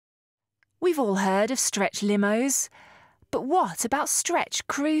We've all heard of stretch limos, but what about stretch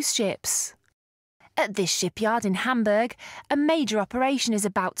cruise ships? At this shipyard in Hamburg, a major operation is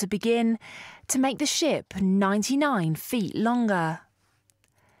about to begin to make the ship 99 feet longer.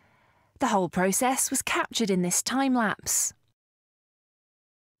 The whole process was captured in this time-lapse.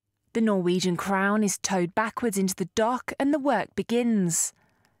 The Norwegian Crown is towed backwards into the dock and the work begins.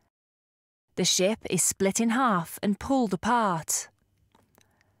 The ship is split in half and pulled apart.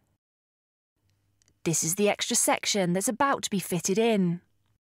 This is the extra section that's about to be fitted in.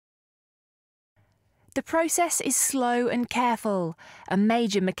 The process is slow and careful, a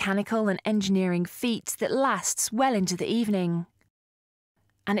major mechanical and engineering feat that lasts well into the evening.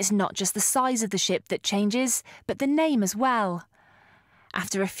 And it's not just the size of the ship that changes, but the name as well.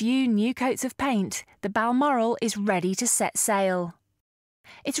 After a few new coats of paint, the Balmoral is ready to set sail.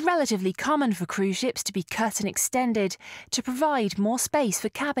 It's relatively common for cruise ships to be cut and extended to provide more space for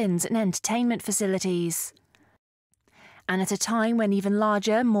cabins and entertainment facilities. And at a time when even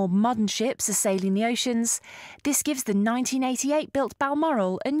larger, more modern ships are sailing the oceans, this gives the 1988 built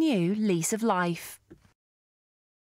Balmoral a new lease of life.